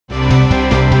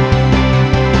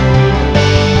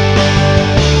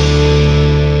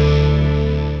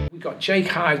Jake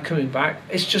Hyde coming back,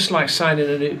 it's just like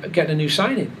getting a new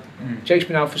signing. Jake's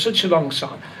been out for such a long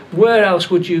time. Where else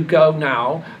would you go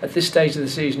now at this stage of the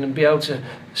season and be able to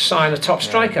sign a top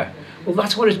striker? Well,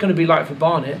 that's what it's going to be like for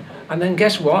Barnet. And then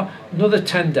guess what? Another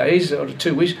 10 days or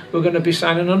 2 weeks, we're going to be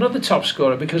signing another top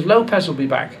scorer because Lopez will be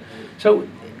back. So,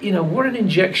 you know, what an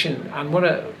injection, and what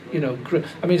a, you know,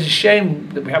 I mean, it's a shame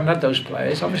that we haven't had those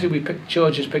players. Obviously,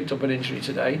 George has picked up an injury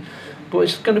today, but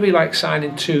it's going to be like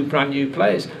signing 2 brand new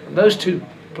players. And those 2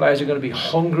 players are going to be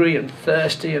hungry and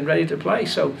thirsty and ready to play.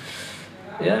 So,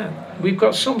 yeah, we've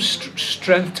got some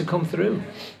strength to come through.